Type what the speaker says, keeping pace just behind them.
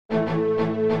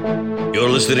You're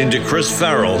listening to Chris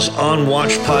Farrell's On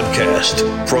Watch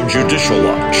podcast from Judicial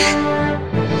Watch.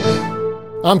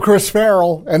 I'm Chris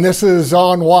Farrell, and this is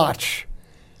On Watch.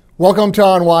 Welcome to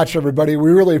On Watch, everybody.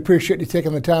 We really appreciate you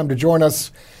taking the time to join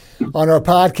us on our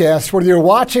podcast. Whether you're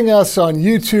watching us on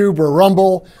YouTube or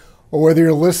Rumble, or whether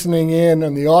you're listening in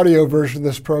on the audio version of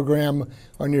this program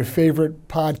on your favorite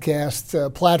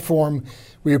podcast platform,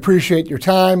 we appreciate your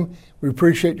time. We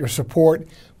appreciate your support.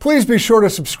 Please be sure to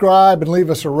subscribe and leave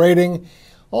us a rating.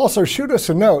 Also, shoot us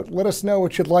a note. Let us know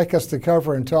what you'd like us to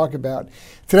cover and talk about.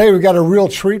 Today, we've got a real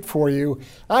treat for you.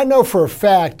 I know for a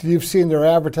fact you've seen their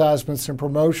advertisements and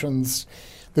promotions.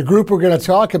 The group we're going to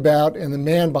talk about and the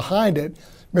man behind it,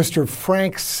 Mr.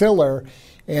 Frank Siller,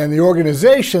 and the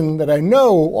organization that I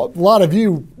know a lot of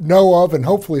you know of and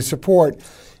hopefully support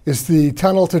is the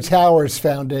Tunnel to Towers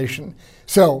Foundation.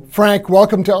 So, Frank,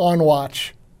 welcome to On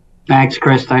Watch. Thanks,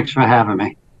 Chris. Thanks for having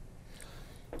me.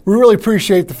 We really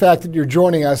appreciate the fact that you're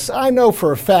joining us. I know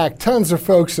for a fact tons of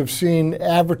folks have seen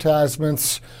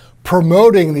advertisements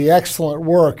promoting the excellent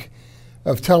work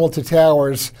of Tunnel to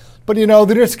Towers, but you know,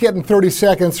 they're just getting 30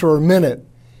 seconds or a minute.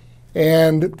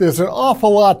 And there's an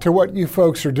awful lot to what you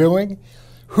folks are doing,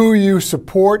 who you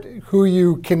support, who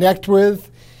you connect with.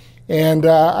 And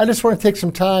I just want to take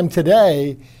some time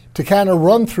today to kind of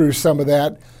run through some of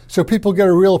that so people get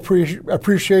a real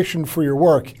appreciation for your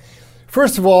work.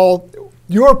 First of all,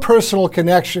 your personal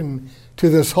connection to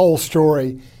this whole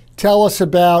story. Tell us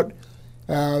about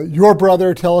your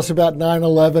brother, tell us about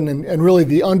 9/11 and really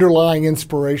the underlying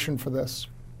inspiration for this.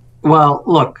 Well,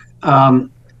 look,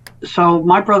 so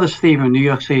my brother Steve, a New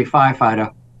York City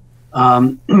firefighter,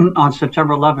 on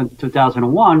September 11th,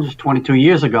 2001, just 22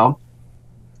 years ago,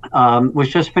 was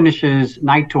just finished his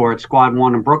night tour at Squad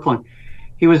 1 in Brooklyn.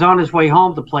 He was on his way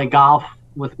home to play golf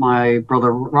with my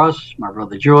brother Russ, my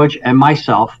brother George, and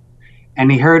myself,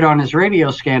 and he heard on his radio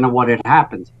scanner what had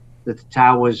happened, that the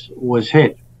tower was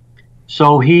hit.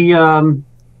 So he turned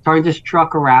his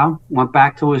truck around, went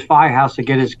back to his firehouse to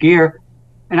get his gear,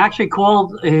 and actually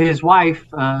called his wife,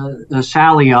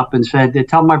 Sally, up and said,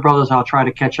 "Tell my brothers I'll try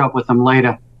to catch up with them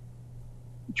later."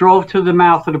 Drove to the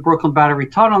mouth of the Brooklyn Battery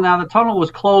Tunnel. Now, the tunnel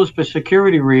was closed for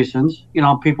security reasons. You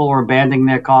know, people were abandoning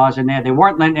their cars in there. They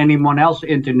weren't letting anyone else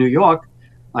into New York.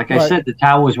 Like I said, the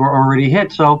towers were already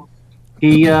hit. So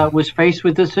he was faced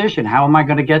with a decision. How am I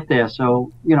going to get there?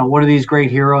 So, you know, what do these great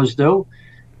heroes do?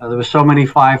 There were so many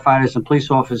firefighters and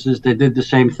police officers that did the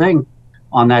same thing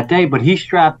on that day. But he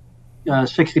strapped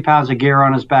 60 pounds of gear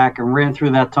on his back and ran through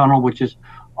that tunnel, which is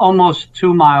almost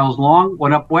 2 miles long,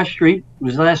 went up West Street,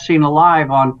 was last seen alive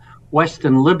on West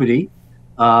and Liberty.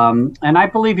 And I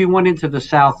believe he went into the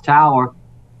South Tower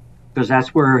because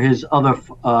that's where his other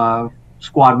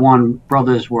Squad 1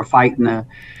 brothers were fighting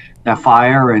that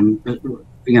fire and,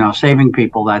 you know, saving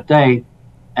people that day.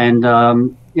 And,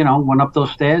 you know, went up those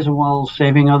stairs and while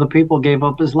saving other people gave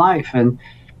up his life. And,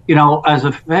 you know,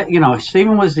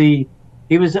 Stephen was he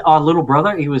was our little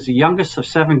brother. He was the youngest of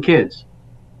 7 kids.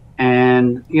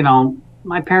 And, you know,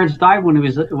 my parents died when he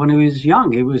was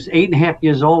young. He was 8.5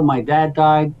 years old. My dad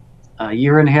died a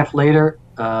year and a half later.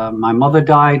 My mother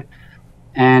died.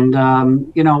 And,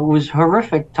 you know, it was a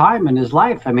horrific time in his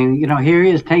life. I mean, you know, here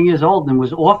he is 10 years old and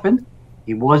was orphaned.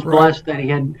 He was blessed that he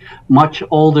had much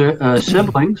older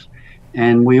siblings.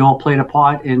 And we all played a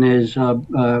part in his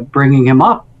bringing him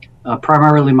up.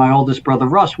 Primarily my oldest brother,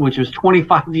 Russ, which was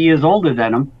 25 years older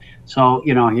than him. So,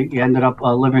 you know, he ended up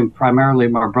living primarily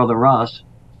with my brother Russ.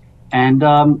 And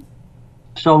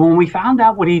so when we found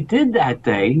out what he did that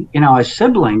day, you know, as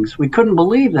siblings, we couldn't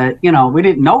believe that, you know, we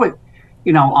didn't know it,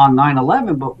 you know, on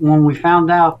 9/11. But when we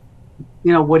found out,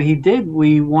 you know, what he did,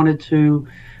 we wanted to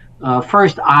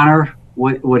first honor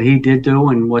what he did do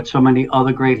and what so many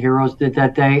other great heroes did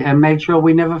that day and made sure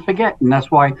we never forget. And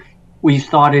that's why we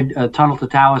started Tunnel to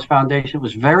Towers Foundation. It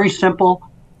was very simple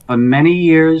for many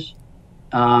years.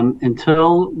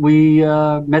 Until we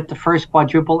met the first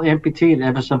quadruple amputee to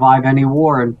ever survive any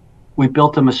war. And we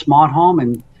built him a smart home,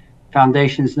 and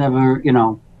foundations never, you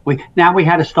know, we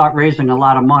had to start raising a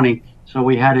lot of money. So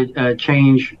we had to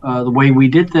change the way we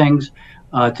did things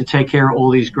to take care of all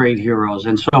these great heroes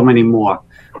and so many more.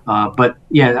 But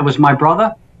yeah, that was my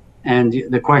brother. And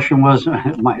the question was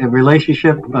my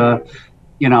relationship,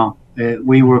 you know,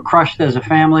 we were crushed as a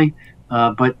family.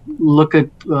 But look at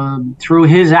through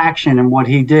his action and what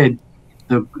he did,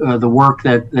 the work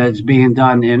that's being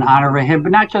done in honor of him,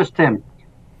 but not just him,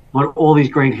 but all these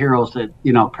great heroes that,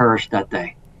 you know, perished that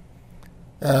day.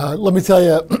 Let me tell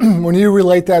you, when you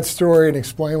relate that story and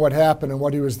explain what happened and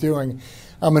what he was doing,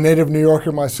 I'm a native New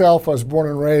Yorker myself. I was born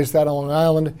and raised out on Long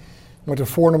Island, went to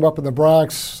Fordham up in the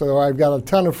Bronx, so I've got a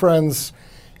ton of friends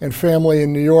and family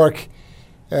in New York.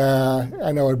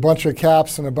 I know a bunch of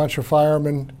cops and a bunch of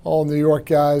firemen, all New York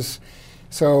guys.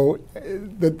 So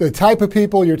the type of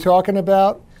people you're talking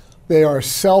about, they are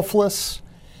selfless.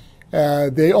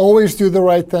 They always do the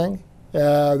right thing.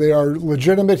 They are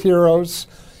legitimate heroes.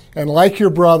 And like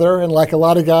your brother and like a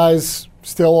lot of guys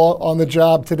still on the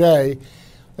job today,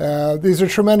 these are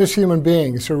tremendous human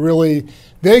beings who really,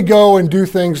 they go and do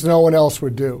things no one else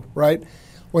would do, right?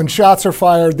 When shots are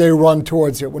fired, they run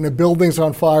towards it. When a building's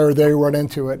on fire, they run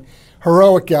into it.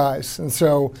 Heroic guys. And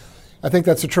so I think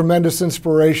that's a tremendous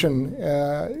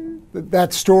inspiration.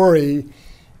 That story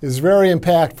is very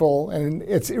impactful, and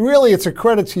it's a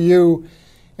credit to you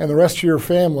and the rest of your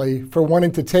family for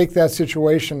wanting to take that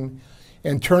situation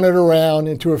and turn it around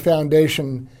into a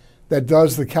foundation that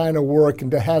does the kind of work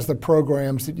and that has the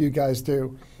programs that you guys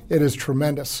do. It is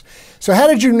tremendous. So how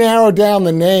did you narrow down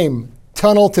the name,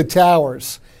 Tunnel to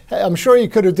Towers? I'm sure you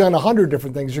could have done 100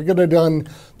 different things. You could have done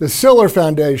the Siller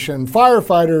Foundation,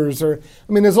 firefighters,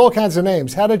 there's all kinds of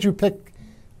names. How did you pick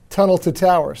Tunnel to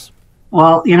Towers?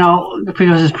 Well,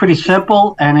 because it's pretty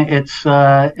simple, and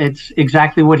it's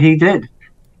exactly what he did.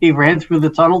 He ran through the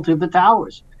tunnel to the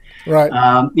towers. Right.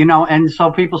 And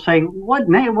so people say, what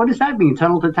does that mean,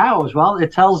 Tunnel to Towers? Well,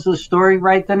 it tells the story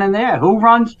right then and there. Who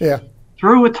runs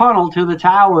through a tunnel to the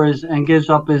towers and gives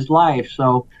up his life?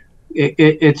 So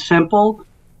it's simple.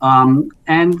 Look,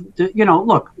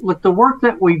 the work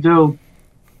that we do,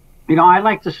 I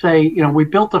like to say, we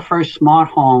built the first smart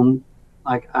home,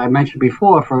 like I mentioned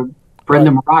before, for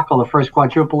Brendan Morocco, the first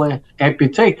quadruple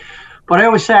amputee. But I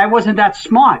always say I wasn't that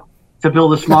smart to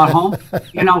build a smart home.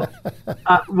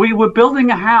 We were building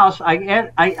a house.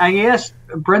 I asked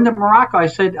Brendan Morocco,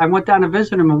 I went down to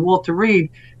visit him in Walter Reed,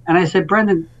 and I said,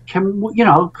 Brendan,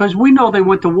 because we know they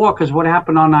went to war because what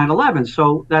happened on 9/11.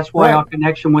 So that's why our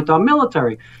connection with our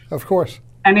military. Of course.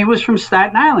 And he was from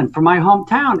Staten Island, from my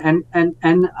hometown.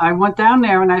 And I went down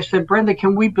there and I said, Brendan,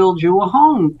 can we build you a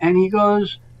home? And he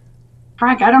goes,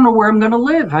 Frank, I don't know where I'm going to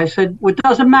live. I said, well, it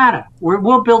doesn't matter.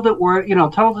 We'll build it where,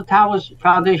 Tunnel to Towers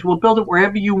Foundation, we'll build it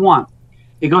wherever you want.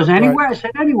 He goes, anywhere? Right. I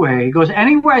said, anywhere. He goes,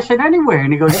 anywhere? I said, anywhere.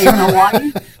 And he goes, even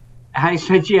Hawaii? I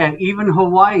said, yeah, even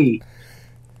Hawaii.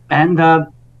 And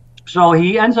so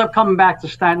he ends up coming back to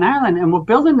Staten Island, and we're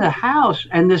building the house,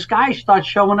 and this guy starts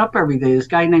showing up every day, this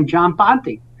guy named John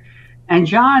Bonte. And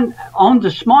John owned a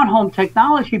smart home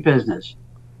technology business.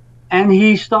 And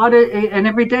he started, and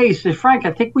every day he said, Frank,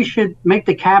 I think we should make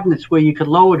the cabinets where you could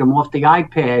lower them off the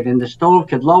iPad and the stove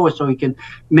could lower so he could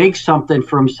make something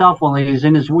for himself while he's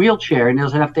in his wheelchair and he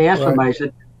doesn't have to ask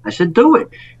somebody. I said, do it.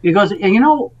 He goes,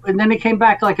 and then he came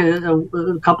back like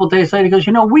a couple of days later. He goes,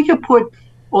 we could put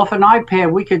off an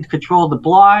iPad, we could control the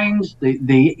blinds,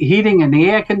 the heating and the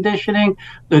air conditioning,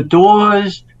 the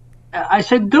doors. I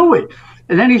said, do it.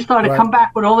 And then he started to come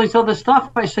back with all these other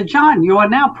stuff. I said, John, you are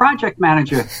now project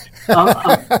manager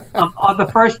of the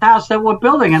first house that we're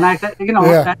building. And I said,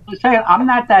 I'm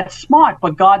not that smart,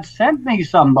 but God sent me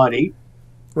somebody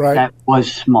that was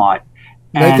smart.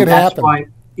 Make it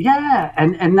happen.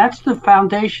 And that's the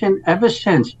foundation ever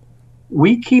since.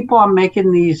 We keep on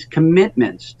making these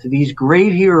commitments to these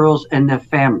great heroes and their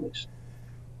families.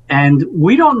 And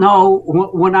we don't know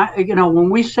when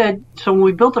we said, so when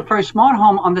we built the first smart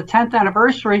home on the 10th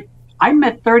anniversary, I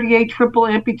met 38 triple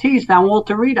amputees down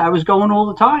Walter Reed. I was going all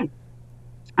the time.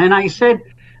 And I said,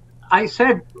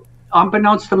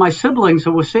 unbeknownst to my siblings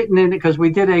who were sitting in it, because we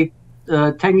did a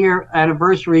 10-year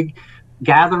anniversary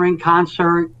gathering,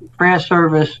 concert, prayer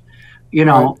service,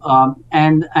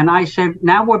 and I said,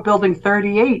 now we're building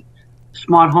 38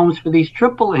 smart homes for these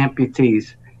triple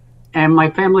amputees. And my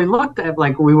family looked at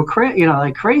like we were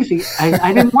crazy.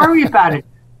 I didn't worry about it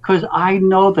because I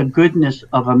know the goodness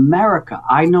of America.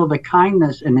 I know the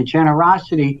kindness and the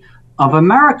generosity of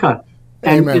America.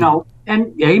 And, amen.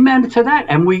 And amen to that.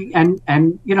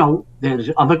 And there's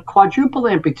other quadruple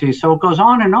amputees. So it goes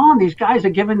on and on. These guys are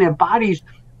giving their bodies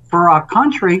for our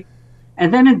country.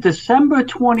 And then in December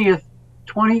 20th,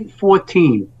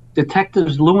 2014,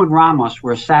 detectives Lou and Ramos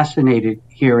were assassinated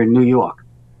here in New York.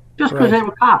 Just because they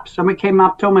were cops. Somebody came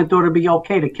up to him and thought it'd be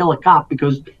okay to kill a cop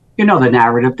because, the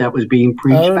narrative that was being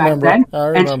preached back then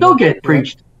and still get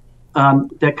preached,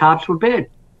 that cops were bad.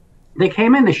 They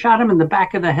came in, they shot him in the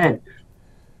back of the head.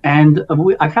 And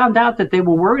I found out that they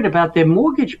were worried about their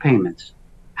mortgage payments,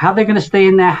 how they're going to stay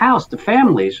in their house, the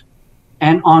families.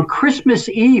 And on Christmas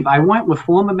Eve, I went with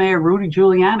former Mayor Rudy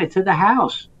Giuliani to the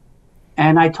house.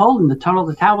 And I told them the Tunnel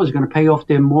to Towers is going to pay off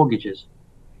their mortgages.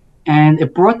 And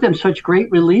it brought them such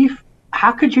great relief.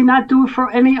 How could you not do it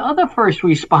for any other first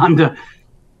responder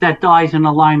that dies in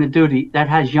a line of duty that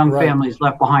has young families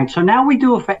left behind? So now we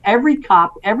do it for every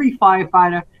cop, every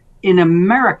firefighter in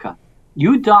America.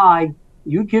 you die,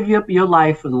 you give up your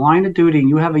life in the line of duty, and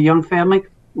you have a young family,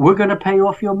 we're going to pay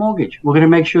off your mortgage. We're going to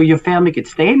make sure your family can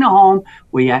stay in the home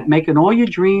where you're making all your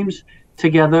dreams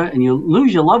together, and you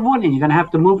lose your loved one and you're going to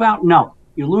have to move out. No,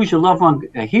 you lose your loved one,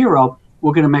 a hero.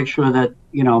 We're going to make sure that,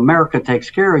 America takes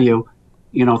care of you,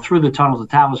 through the Tunnels to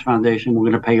Towers Foundation. We're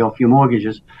going to pay off your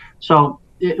mortgages. So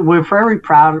we're very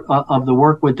proud of the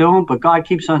work we're doing, but God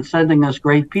keeps on sending us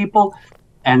great people.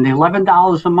 And the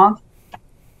 $11 a month,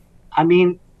 I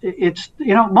mean, it's,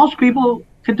 most people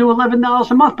could do $11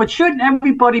 a month, but shouldn't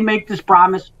everybody make this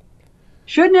promise?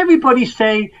 Shouldn't everybody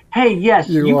say, hey, yes,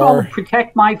 you go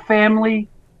protect my family?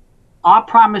 Our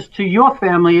promise to your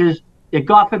family is that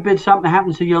God forbid something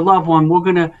happens to your loved one,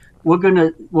 we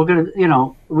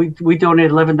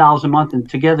donate $11 a month, and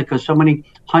together, because so many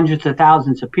hundreds of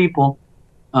thousands of people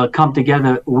come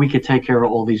together, we could take care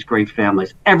of all these great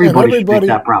families. Everybody should make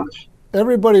that promise.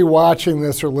 Everybody watching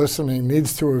this or listening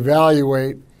needs to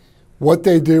evaluate what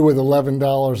they do with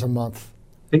 $11 a month.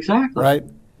 Exactly. Right?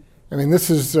 I mean, this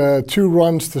is 2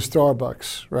 runs to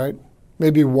Starbucks, right?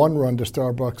 Maybe 1 run to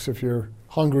Starbucks if you're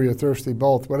hungry or thirsty,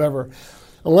 both, whatever.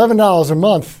 $11 a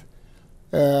month,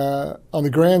 on the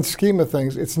grand scheme of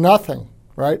things, it's nothing,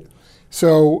 right?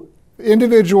 So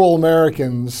individual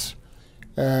Americans,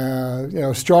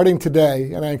 starting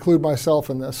today, and I include myself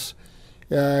in this,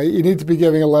 you need to be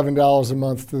giving $11 a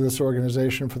month to this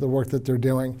organization for the work that they're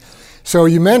doing. So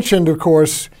you mentioned, of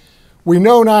course, we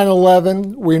know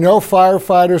 9/11, we know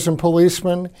firefighters and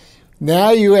policemen.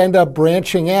 Now you end up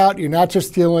branching out. You're not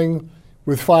just dealing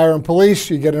with fire and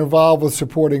police. You get involved with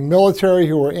supporting military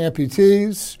who are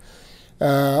amputees,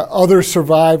 other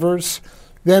survivors.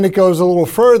 Then it goes a little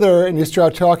further, and you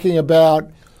start talking about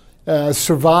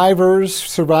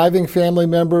surviving family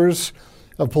members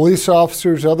of police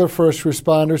officers, other first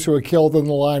responders who are killed in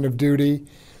the line of duty.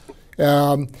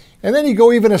 And then you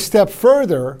go even a step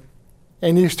further,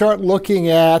 and you start looking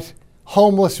at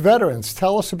homeless veterans.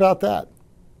 Tell us about that.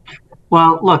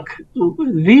 Well, look,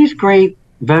 these great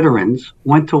veterans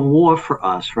went to war for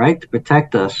us, right, to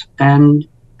protect us, and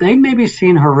they maybe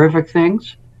seen horrific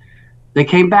things. They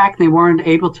came back, they weren't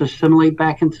able to assimilate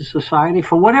back into society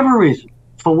for whatever reason.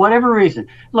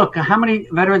 Look, how many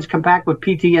veterans come back with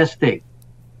PTSD?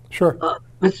 Sure.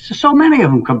 So many of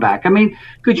them come back. I mean,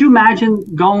 could you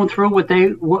imagine going through what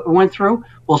they went through?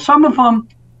 Well, some of them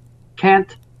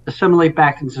can't assimilate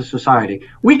back into society.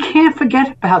 We can't forget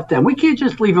about them. We can't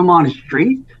just leave them on the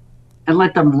street and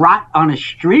let them rot on the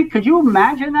street. Could you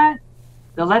imagine that?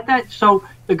 They'll let that. So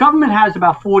the government has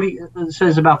about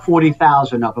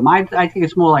 40,000 of them. I think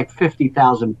it's more like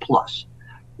 50,000 plus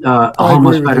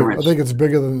homeless veterans. I think it's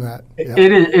bigger than that. Yeah.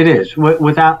 It is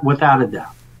without a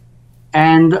doubt.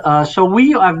 And so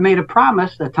I've made a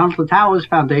promise, the Tunnels to Towers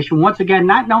Foundation, once again,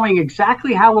 not knowing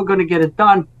exactly how we're going to get it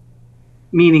done,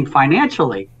 meaning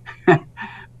financially,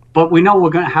 but we know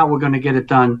how we're going to get it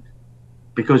done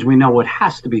because we know what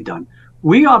has to be done.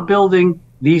 We are building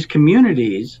these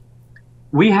communities.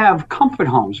 We have comfort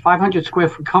homes, 500 square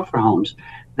foot comfort homes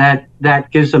that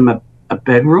gives them a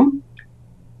bedroom,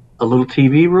 a little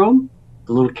TV room,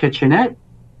 a little kitchenette,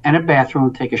 and a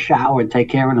bathroom to take a shower and take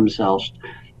care of themselves.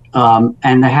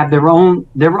 And they have their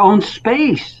own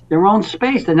space.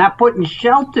 They're not put in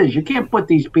shelters. You can't put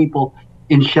these people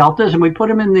in shelters, and we put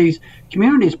them in these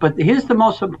communities. But here's the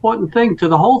most important thing to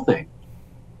the whole thing.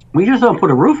 We just don't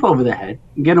put a roof over their head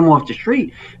and get them off the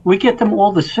street. We get them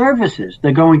all the services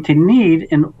they're going to need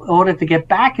in order to get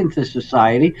back into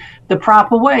society the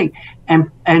proper way.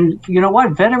 And you know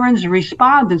what? Veterans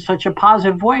respond in such a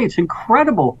positive way. It's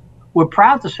incredible. We're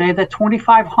proud to say that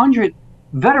 2,500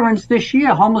 veterans this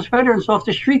year, homeless veterans off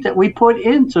the street, that we put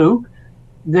into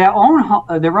their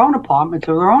own apartments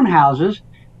or their own houses,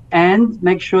 and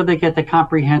make sure they get the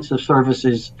comprehensive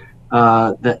services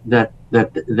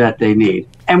that they need.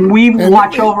 And we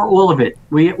watch over all of it.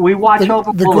 We watch over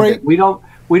all of it.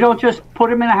 We don't just put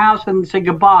them in a house and say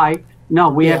goodbye. No,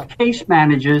 we have case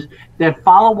managers that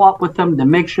follow up with them to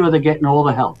make sure they're getting all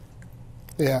the help.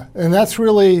 Yeah, and that's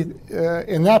really,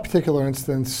 in that particular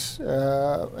instance,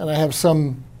 and I have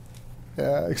some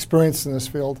experience in this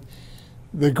field,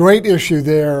 the great issue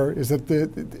there is that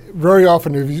very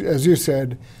often, as you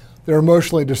said, they're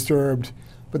emotionally disturbed,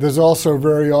 but there's also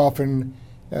very often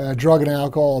drug and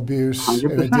alcohol abuse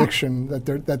 100%. And addiction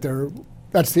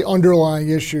that's the underlying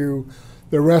issue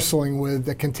they're wrestling with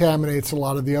that contaminates a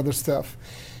lot of the other stuff.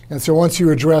 And so once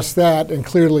you address that, and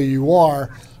clearly you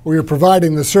are, where you're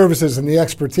providing the services and the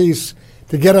expertise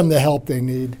to get them the help they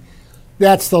need,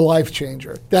 that's the life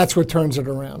changer. That's what turns it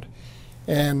around.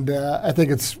 And I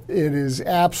think it is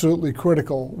absolutely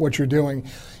critical what you're doing.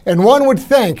 And one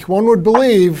would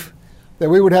believe that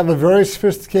we would have a very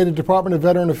sophisticated Department of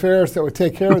Veteran Affairs that would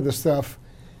take care of this stuff,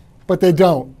 but they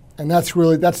don't, and that's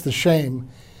the shame.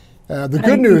 The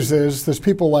good news is there's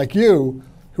people like you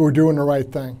who are doing the right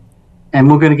thing. And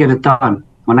we're going to get it done.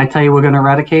 When I tell you we're going to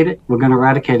eradicate it, we're going to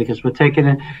eradicate it because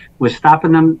we're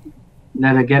stopping them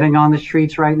that are getting on the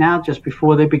streets right now just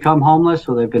before they become homeless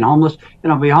or they've been homeless.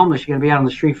 Be homeless, you're going to be out on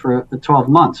the street for 12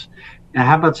 months. Now,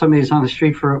 how about somebody who's on the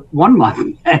street for 1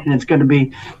 month and it's going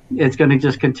to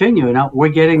just continue? We're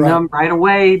getting them right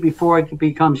away before it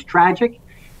becomes tragic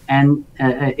and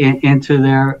into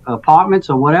their apartments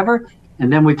or whatever. And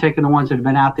then we're taking the ones that have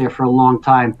been out there for a long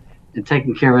time and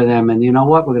taking care of them. And you know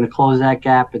what? We're going to close that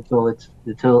gap until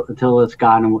it's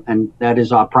gone. And that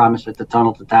is our promise at the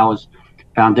Tunnel to Towers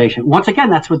Foundation. Once again,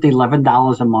 that's what the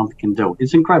 $11 a month can do.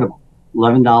 It's incredible.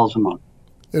 $11 a month.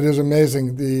 It is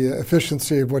amazing, the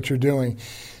efficiency of what you're doing.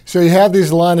 So you have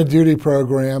these line of duty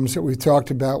programs that we talked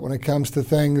about when it comes to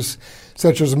things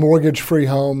such as mortgage-free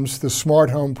homes, the smart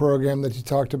home program that you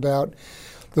talked about,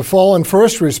 the fallen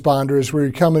first responders where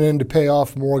you're coming in to pay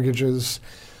off mortgages,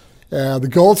 the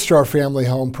Gold Star Family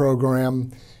Home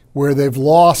program where they've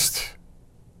lost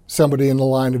somebody in the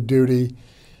line of duty.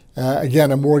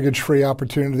 Again, a mortgage-free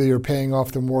opportunity or paying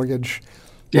off the mortgage.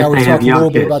 Yeah, now we're talking a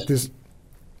little bit kids. about this.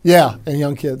 Yeah, and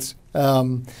young kids.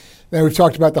 Now we've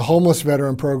talked about the homeless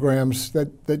veteran programs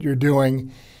that you're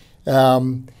doing.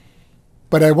 But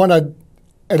I want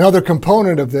another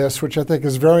component of this, which I think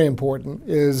is very important,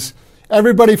 is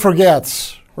everybody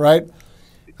forgets, right?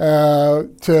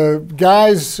 To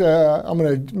guys, I'm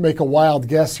going to make a wild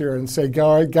guess here and say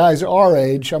guys our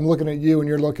age, I'm looking at you and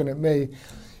you're looking at me,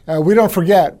 we don't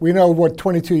forget. We know what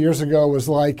 22 years ago was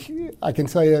like. I can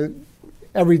tell you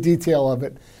every detail of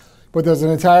it. But there's an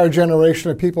entire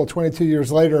generation of people 22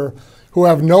 years later who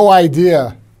have no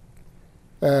idea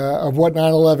of what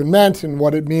 9/11 meant and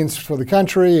what it means for the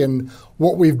country and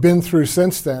what we've been through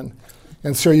since then.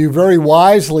 And so you very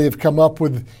wisely have come up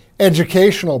with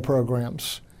educational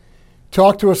programs.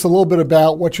 Talk to us a little bit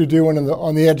about what you're doing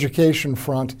on the education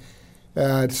front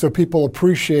so people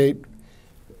appreciate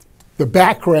the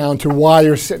background to why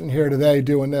you're sitting here today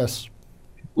doing this.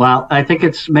 Well, I think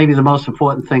it's maybe the most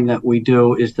important thing that we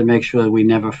do is to make sure that we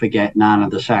never forget and honor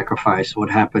the sacrifice, what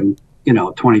happened,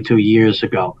 22 years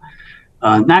ago.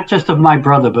 Not just of my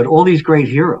brother, but all these great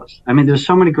heroes. I mean, there's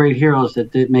so many great heroes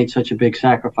that made such a big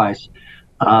sacrifice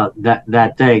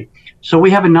that day. So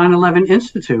we have a 9/11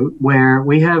 Institute where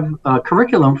we have a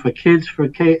curriculum for kids for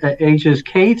ages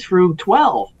K through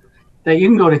 12 that you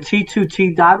can go to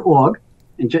t2t.org.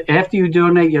 And after you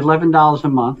donate your $11 a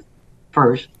month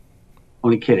first,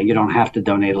 only kidding, you don't have to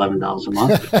donate $11 a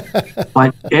month.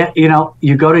 But,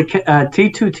 you go to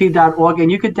t2t.org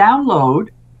and you could download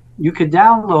your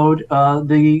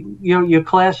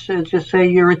class. Just say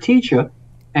you're a teacher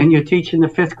and you're teaching the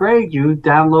fifth grade. You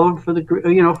download for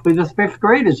the fifth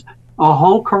graders a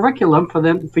whole curriculum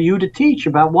for you to teach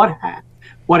about what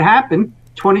happened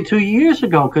 22 years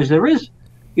ago. Because there is,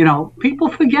 people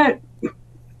forget,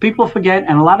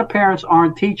 and a lot of parents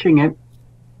aren't teaching it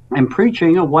and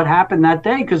preaching of what happened that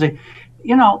day, because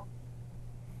not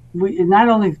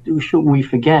only shouldn't we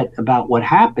forget about what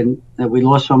happened, that we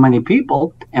lost so many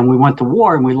people and we went to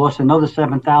war and we lost another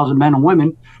 7,000 men and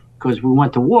women because we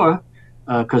went to war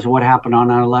because of what happened on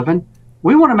 9/11.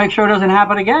 We want to make sure it doesn't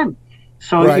happen again.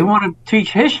 So You want to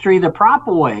teach history the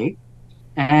proper way,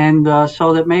 and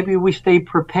so that maybe we stay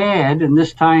prepared. And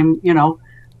this time,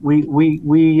 we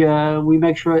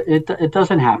make sure it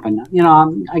doesn't happen.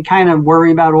 I kind of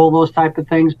worry about all those type of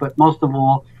things, but most of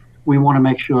all, we want to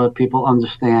make sure that people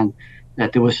understand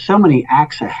that there was so many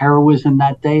acts of heroism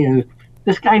that day.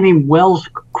 This guy named Wells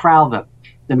Crowther,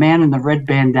 the man in the red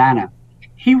bandana,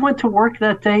 he went to work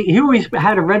that day. He always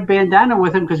had a red bandana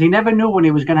with him because he never knew when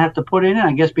he was going to have to put it in.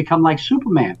 I guess become like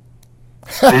Superman.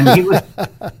 And he was.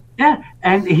 Yeah,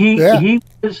 and he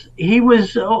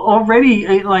was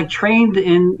already like trained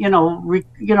in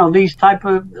these type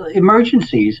of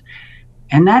emergencies,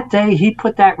 and that day he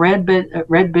put that red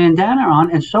bandana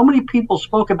on, and so many people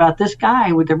spoke about this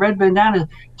guy with the red bandana.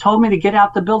 Told me to get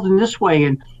out the building this way,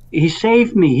 and he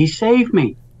saved me. He saved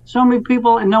me. So many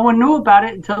people, and no one knew about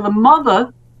it until the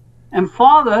mother and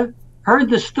father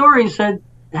heard the story and said,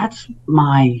 "That's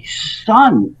my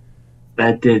son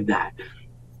that did that."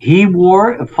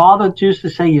 Father used to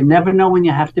say, you never know when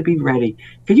you have to be ready.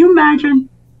 Can you imagine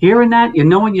hearing that?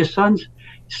 Knowing your son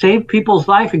saved people's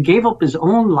life and gave up his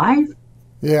own life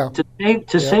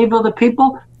to save other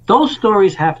people? Those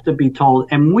stories have to be told.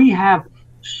 And we have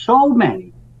so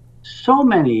many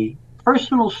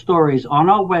personal stories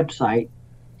on our website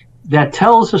that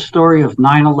tells the story of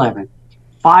 9/11.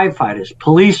 Firefighters,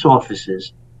 police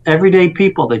officers, everyday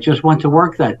people that just went to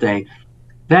work that day.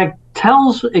 That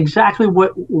tells exactly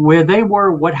where they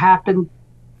were, what happened,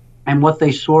 and what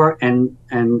they saw, and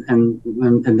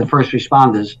the first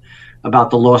responders about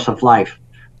the loss of life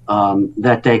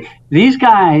that day. These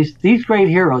guys, these great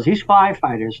heroes, these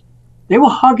firefighters, they were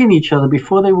hugging each other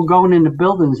before they were going into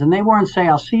buildings, and they weren't saying,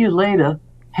 "I'll see you later.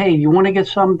 Hey, you want to get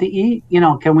something to eat?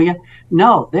 Can we get?"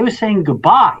 No, they were saying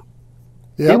goodbye.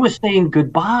 Yep. They were saying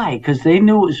goodbye because they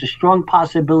knew it was a strong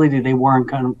possibility they weren't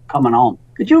coming home.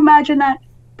 Could you imagine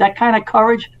that kind of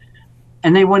courage?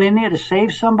 And they went in there to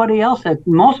save somebody else that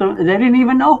most of they didn't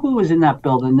even know who was in that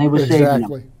building. They were saving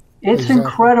them. It's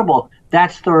incredible.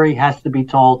 That story has to be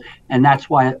told, and that's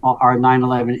why our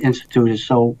 9/11 Institute is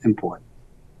so important.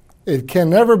 It can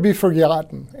never be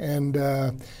forgotten, and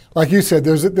like you said,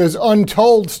 there's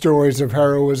untold stories of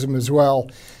heroism as well,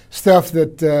 stuff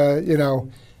that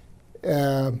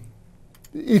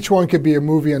each one could be a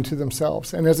movie unto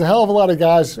themselves. And there's a hell of a lot of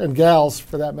guys and gals,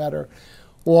 for that matter,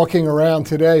 walking around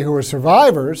today who are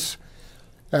survivors,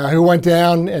 who went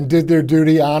down and did their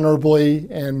duty honorably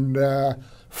and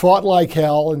fought like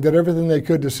hell and did everything they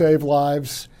could to save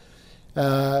lives,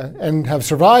 and have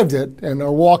survived it and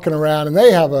are walking around. And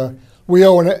we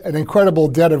owe an incredible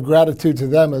debt of gratitude to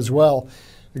them as well.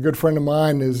 A good friend of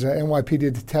mine is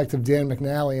NYPD Detective Dan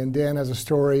McNally, and Dan has a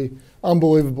story,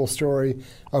 unbelievable story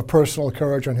of personal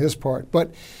courage on his part.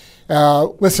 But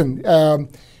listen,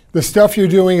 the stuff you're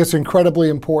doing is incredibly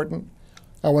important.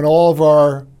 I want all of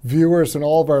our viewers and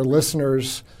all of our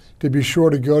listeners to be sure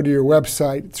to go to your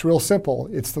website. It's real simple.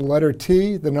 It's the letter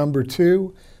T, the number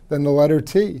 2, then the letter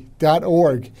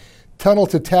T.org. Tunnel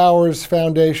to Towers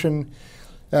Foundation.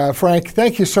 Frank,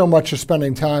 thank you so much for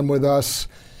spending time with us.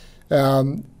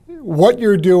 What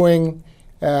you're doing,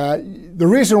 the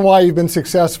reason why you've been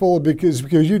successful is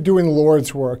because you're doing the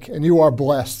Lord's work, and you are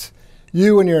blessed.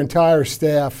 You and your entire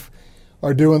staff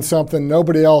are doing something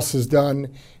nobody else has done,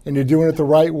 and you're doing it the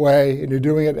right way, and you're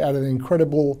doing it at an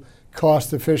incredible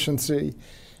cost efficiency.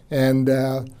 And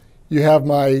you have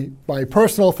my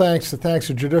personal thanks, the thanks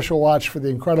to Judicial Watch for the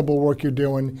incredible work you're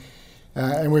doing,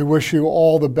 and we wish you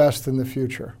all the best in the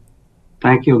future.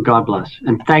 Thank you, and God bless.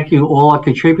 And thank you all our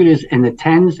contributors and the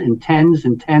tens and tens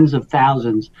and tens of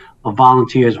thousands of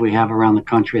volunteers we have around the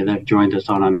country that have joined us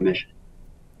on our mission.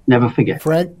 Never forget.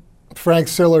 Frank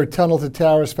Siller, Tunnel to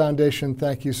Towers Foundation,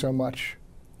 thank you so much.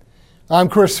 I'm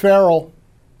Chris Farrell,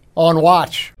 On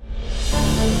Watch.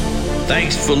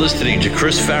 Thanks for listening to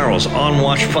Chris Farrell's On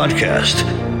Watch podcast.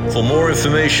 For more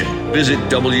information, visit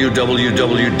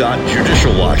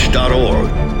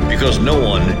www.judicialwatch.org, because no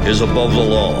one is above the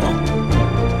law.